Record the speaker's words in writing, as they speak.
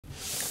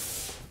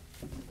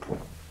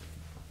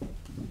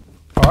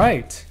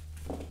right,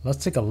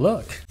 let's take a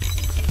look.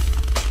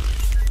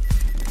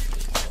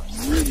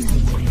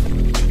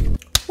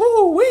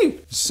 Woo-wee!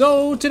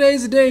 So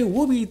today's the day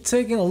we'll be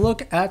taking a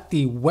look at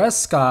the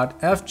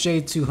Wescott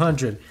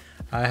FJ200.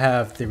 I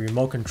have the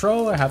remote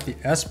control, I have the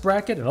S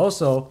bracket, and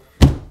also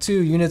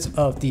 2 units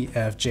of the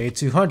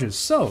FJ200.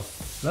 So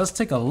let's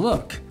take a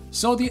look.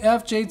 So the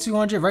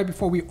FJ200, right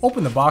before we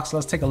open the box,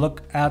 let's take a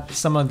look at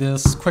some of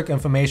this quick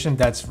information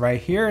that's right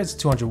here. It's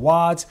 200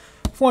 watts,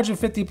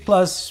 450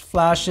 plus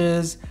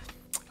flashes,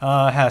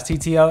 has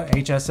TTL,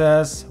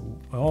 HSS.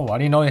 Oh, I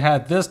didn't know it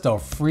had this though,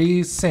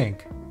 free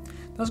sync.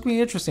 That's gonna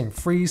be interesting,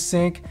 free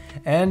sync,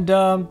 and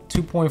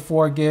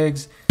 2.4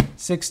 gigs,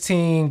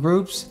 16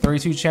 groups,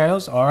 32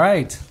 channels. All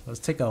right, let's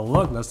take a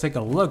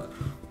look,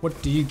 What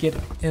do you get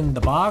in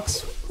the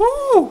box?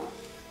 Woo!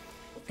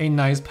 A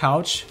nice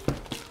pouch.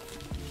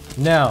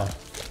 Now,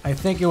 I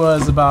think it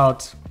was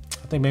about,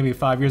 maybe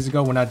 5 years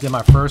ago when I did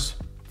my first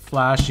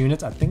flash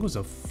units. I think it was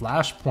a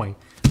Flashpoint.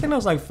 I think that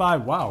was like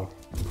 5, wow.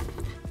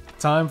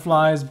 Time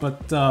flies,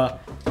 but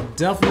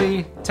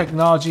definitely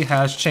technology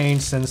has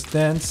changed since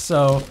then.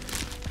 So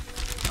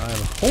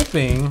I'm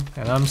hoping,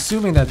 and I'm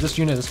assuming that this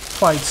unit is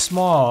quite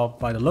small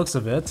by the looks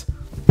of it.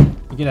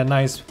 You get a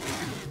nice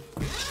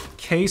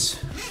case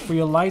for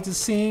your light, it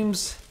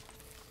seems.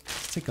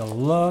 Let's take a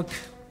look.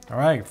 All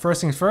right, first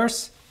things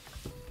first.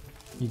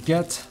 You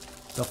get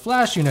the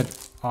flash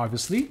unit,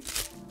 obviously.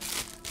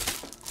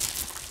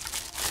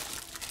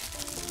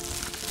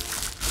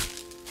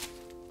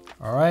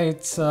 All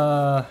right,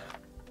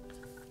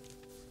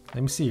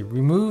 let me see,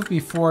 remove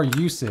before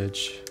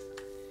usage.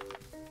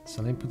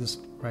 So let me put this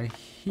right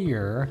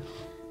here.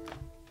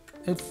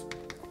 It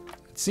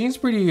seems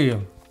pretty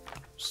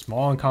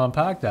small and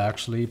compact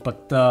actually,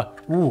 but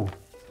ooh.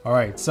 All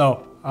right,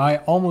 so I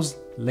almost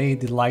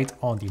laid the light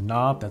on the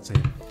knob. It's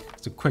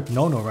a quick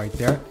no-no right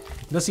there.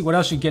 Let's see what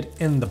else you get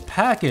in the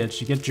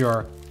package. You get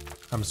your,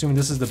 I'm assuming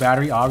this is the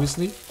battery,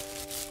 obviously.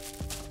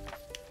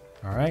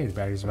 All right, the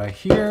battery's right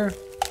here.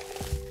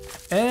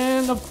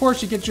 And of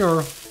course you get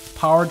your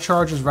power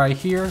chargers right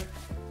here.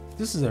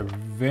 This is a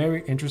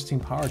very interesting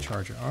power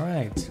charger. All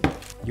right.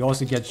 You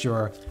also get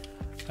your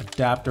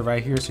adapter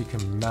right here so you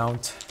can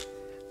mount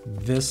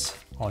this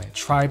on a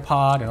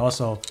tripod and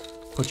also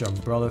put your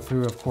umbrella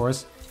through, of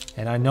course.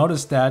 And I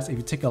noticed that if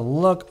you take a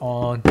look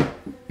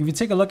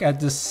at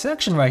this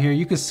section right here,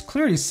 you can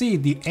clearly see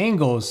the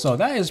angles. So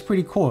that is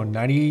pretty cool.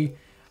 90,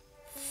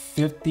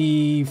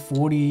 50,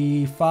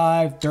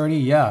 45, 30.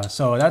 Yeah.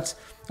 So that's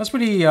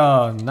pretty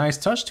nice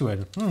touch to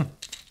it.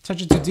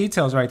 Attention to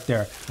details right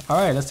there. All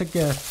right, let's take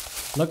a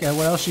look at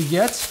what else you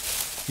get.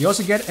 You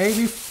also get a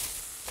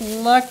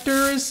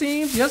reflector, it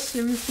seems. Yes,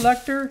 a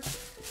reflector.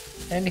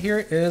 And here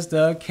is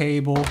the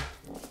cable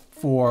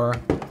for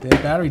the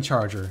battery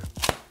charger.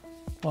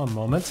 One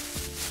moment.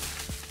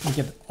 Let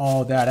me get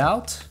all that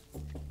out.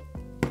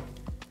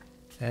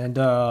 And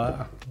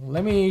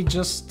let me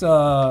just,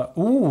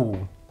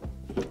 ooh.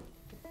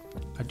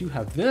 I do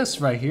have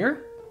this right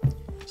here.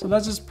 So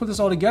let's just put this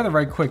all together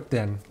right quick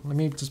then. Let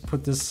me just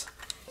put this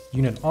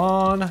unit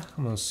on.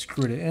 I'm gonna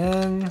screw it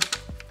in.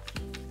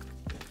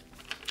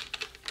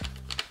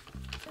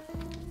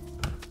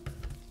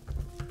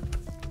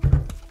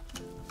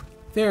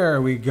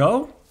 There we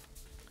go.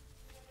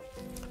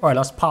 All right,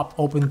 let's pop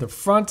open the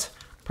front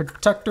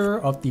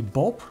protector of the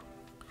bulb.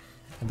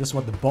 And this is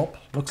what the bulb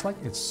looks like.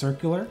 It's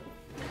circular.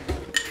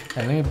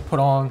 And let me put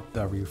on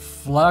the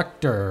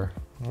reflector.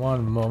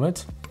 One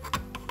moment.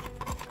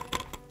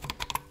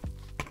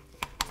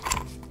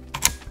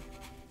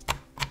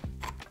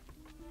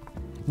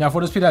 Now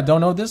for those people that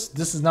don't know this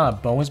is not a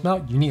bonus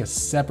mount. You need a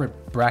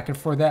separate bracket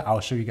for that. I'll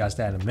show you guys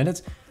that in a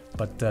minute.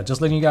 But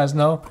just letting you guys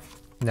know.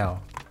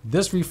 Now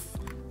this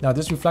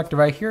reflector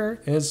right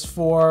here is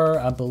for,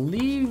 I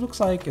believe, looks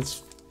like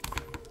it's,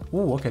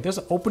 ooh, okay, there's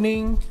an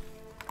opening.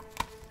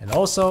 And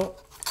also,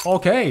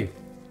 okay,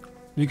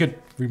 you could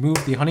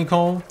remove the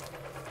honeycomb.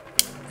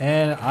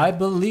 And I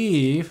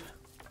believe,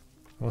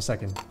 one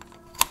second.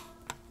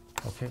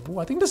 Okay, ooh,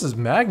 I think this is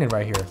magnet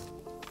right here.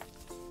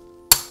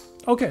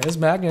 Okay, there's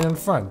magnet in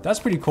front. That's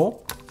pretty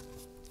cool.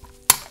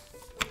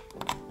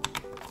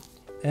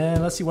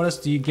 And let's see, what else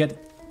do you get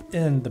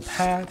in the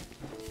pack?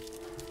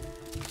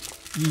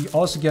 You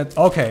also get,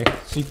 okay,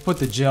 so you can put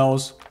the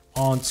gels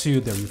onto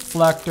the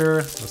reflector.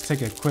 Let's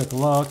take a quick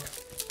look.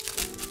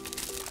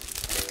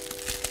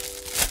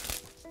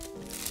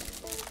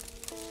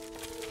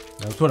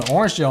 Let's put an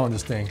orange gel on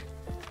this thing.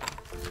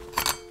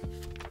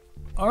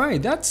 All right,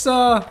 that's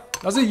a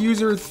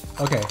user,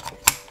 okay.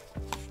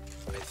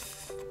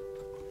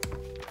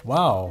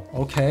 Wow,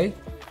 okay.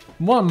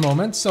 One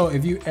moment, so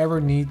if you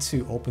ever need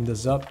to open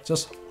this up,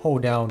 just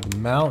hold down the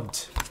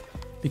mount.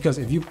 Because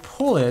if you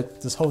pull it,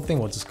 this whole thing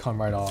will just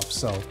come right off,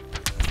 so.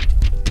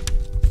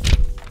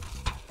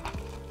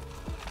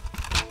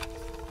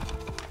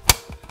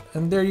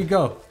 And there you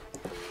go.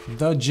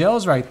 The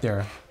gel's right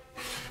there.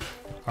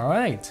 All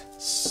right,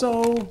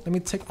 so let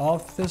me take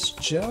off this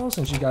gel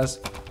since you guys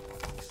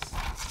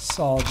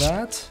saw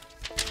that.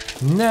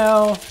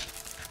 Now,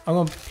 I'm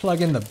gonna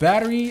plug in the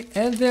battery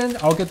and then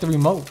I'll get the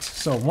remote.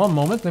 So one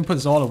moment, let me put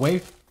this all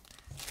away.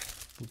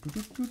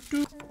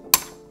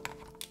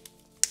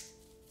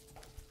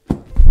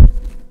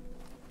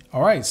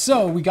 All right,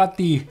 so we got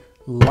the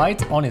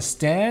light on its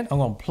stand. I'm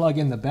gonna plug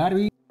in the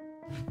battery.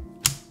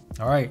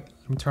 All right,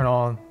 let me turn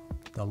on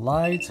the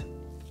light.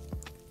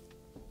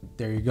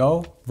 There you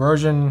go,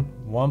 version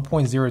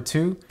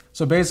 1.02.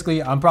 So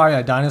basically, I'm probably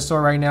a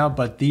dinosaur right now,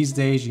 but these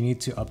days you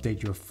need to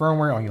update your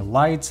firmware on your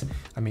lights.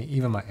 I mean,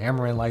 even my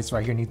Amaranth lights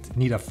right here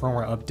need a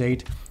firmware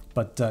update,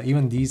 but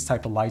even these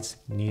type of lights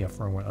need a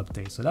firmware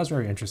update. So that's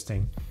very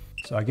interesting.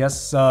 So I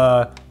guess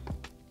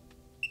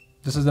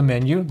this is the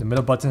menu. The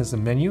middle button is the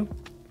menu.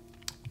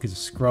 You can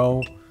just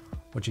scroll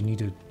what you need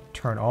to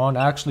turn on.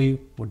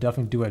 Actually, we'll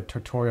definitely do a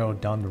tutorial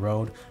down the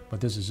road,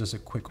 but this is just a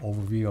quick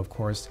overview, of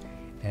course.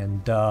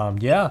 And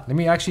yeah, let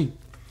me actually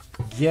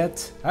you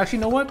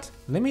know what?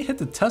 Let me hit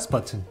the test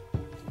button.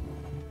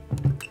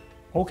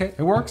 Okay,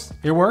 it works.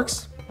 It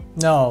works.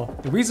 Now,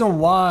 the reason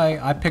why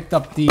I picked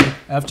up the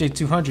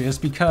FJ200 is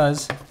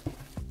because,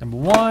 number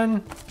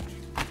one,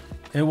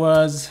 it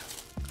was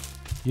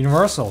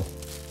universal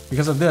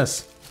because of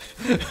this.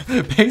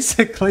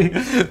 Basically,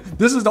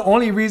 this is the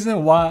only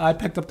reason why I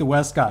picked up the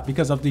Wescott,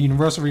 because of the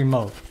universal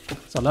remote.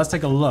 So let's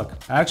take a look.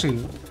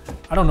 Actually,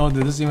 I don't know if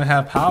this even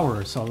have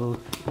power. So,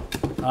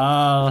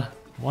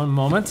 one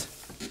moment.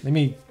 Let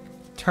me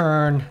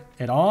turn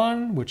it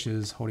on, which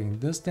is holding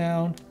this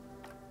down.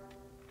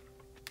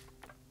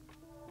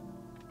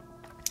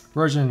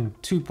 Version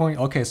 2.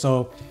 Okay,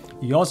 so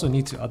you also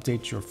need to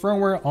update your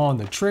firmware on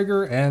the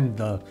trigger and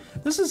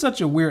this is such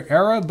a weird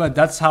era, but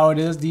that's how it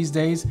is these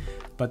days.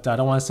 But I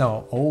don't want to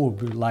sound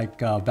old like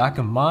back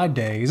in my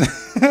days.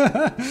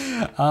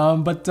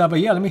 But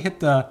yeah, let me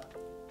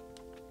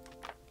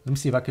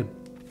see if I could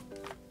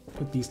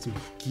put these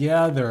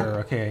together.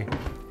 Okay.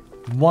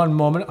 One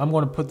moment, I'm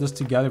going to put this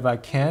together if I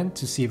can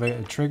to see if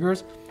it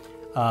triggers.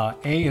 A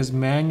is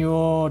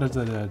manual. There's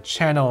the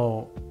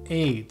channel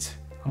 8.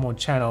 I'm on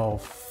channel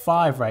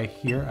 5 right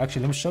here.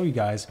 Actually, let me show you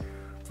guys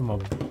from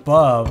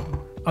above.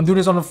 I'm doing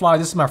this on the fly.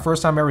 This is my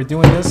first time ever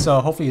doing this,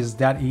 so hopefully it's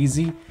that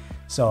easy.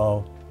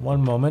 So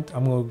one moment,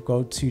 I'm going to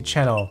go to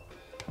channel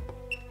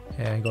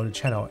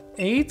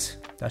 8.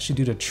 That should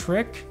do the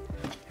trick.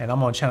 And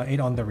I'm on channel 8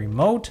 on the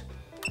remote.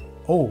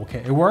 Oh,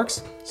 okay, it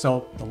works.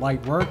 So the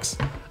light works.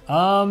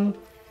 I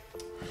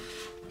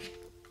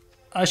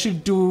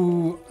should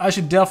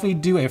definitely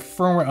do a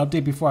firmware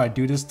update before I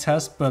do this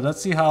test, but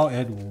let's see how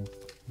it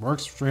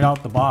works straight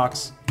out the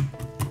box.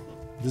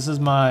 This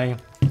is my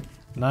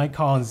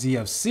Nikon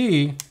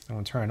ZFC. I'm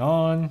gonna turn it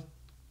on.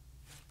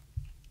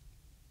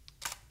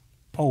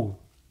 Oh,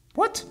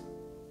 what?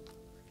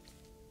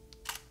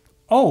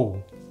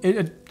 Oh,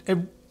 it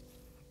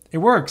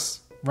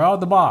works right out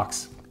of the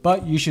box,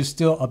 but you should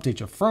still update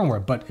your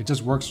firmware, but it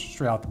just works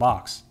straight out the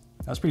box.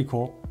 That's pretty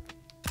cool.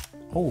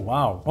 Oh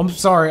wow! I'm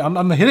sorry. I'm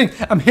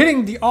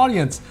hitting the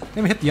audience.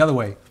 Let me hit the other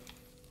way.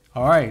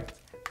 All right.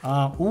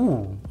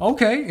 Ooh.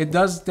 Okay. It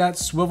does that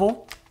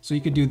swivel, so you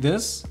could do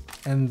this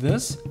and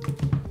this.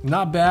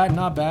 Not bad.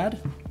 Not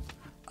bad.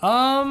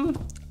 I'm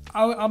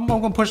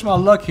gonna push my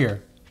luck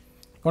here.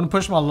 I'm gonna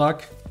push my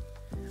luck.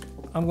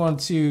 I'm going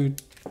to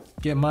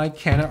get my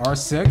Canon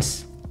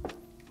R6.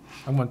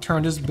 I'm gonna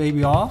turn this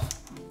baby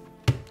off.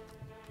 I'm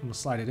gonna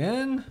slide it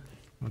in. I'm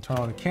gonna turn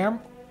on the camera.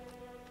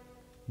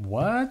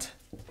 What?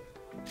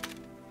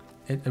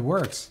 It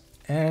works.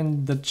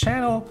 And the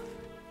channel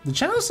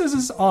says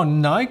it's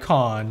on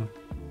Nikon,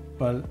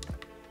 but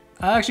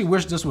I actually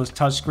wish this was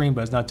touchscreen,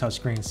 but it's not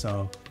touchscreen,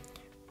 so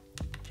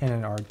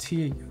Canon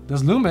RT.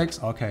 There's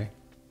Lumix. Okay.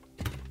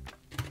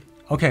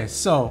 Okay,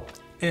 so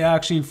it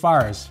actually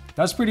fires.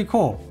 That's pretty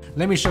cool.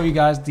 Let me show you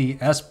guys the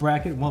S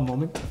bracket. One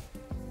moment.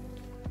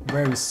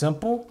 Very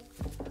simple.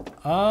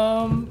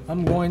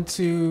 I'm going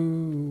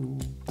to.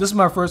 This is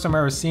my first time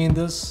ever seeing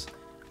this.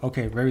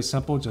 Okay, very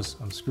simple. Just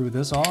unscrew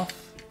this off.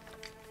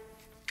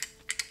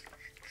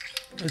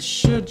 It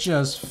should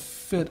just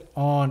fit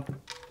on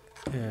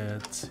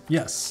it.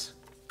 Yes.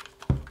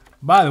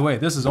 By the way,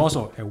 this is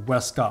also a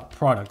Wescott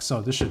product,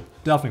 so this should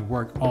definitely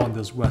work on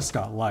this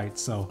Wescott light.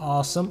 So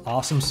awesome,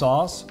 awesome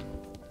sauce.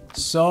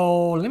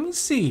 So let me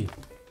see.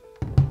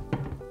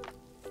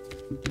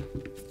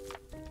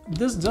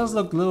 This does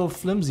look a little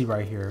flimsy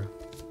right here.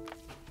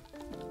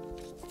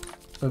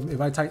 So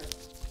if I tighten,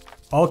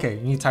 okay,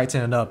 you need to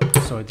tighten it up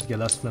so it get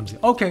less flimsy.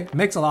 Okay,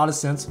 makes a lot of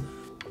sense.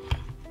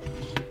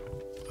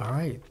 All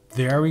right,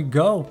 there we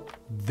go.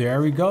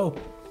 There we go.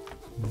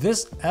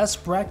 This S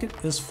bracket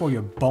is for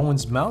your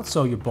Bones mount,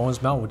 so your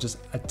Bones mount will just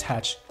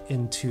attach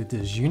into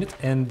this unit,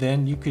 and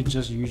then you could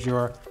just use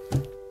your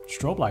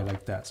strobe light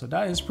like that. So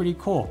that is pretty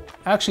cool.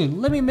 Actually,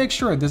 let me make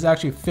sure this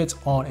actually fits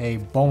on a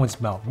Bones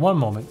mount. One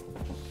moment.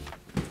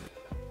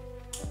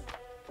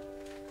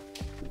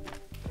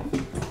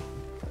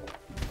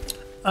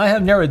 I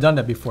have never done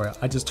that before.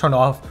 I just turned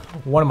off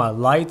one of my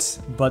lights,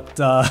 but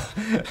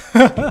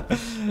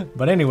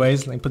but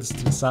anyways, let me put this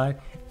to the side.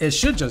 It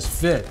should just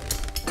fit.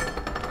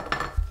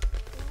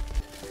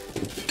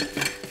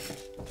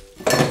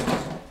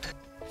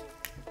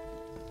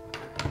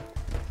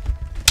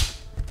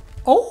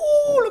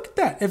 Oh, look at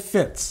that, it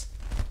fits.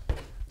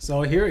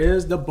 So here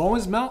is the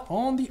bonus mount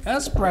on the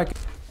S bracket.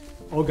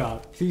 Oh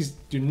God, please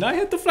do not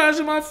hit the flash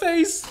in my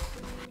face.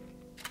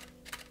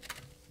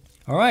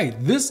 All right,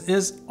 this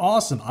is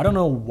awesome. I don't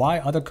know why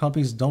other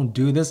companies don't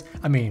do this.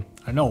 I mean,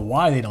 I know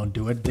why they don't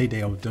do it.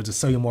 They'll just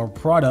sell you more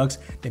products.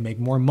 They make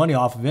more money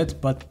off of it.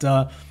 But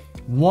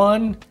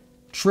one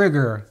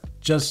trigger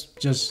just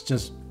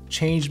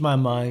changed my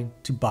mind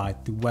to buy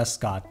the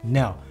Wescott.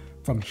 Now,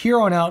 from here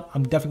on out,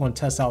 I'm definitely going to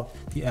test out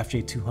the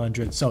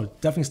FJ200. So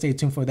definitely stay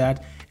tuned for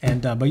that.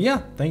 And but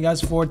yeah, thank you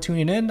guys for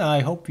tuning in.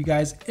 I hope you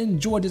guys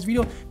enjoyed this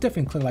video.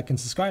 Definitely click like and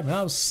subscribe, and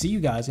I'll see you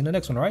guys in the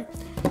next one. All right,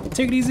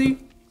 take it easy.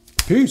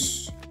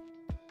 Peace.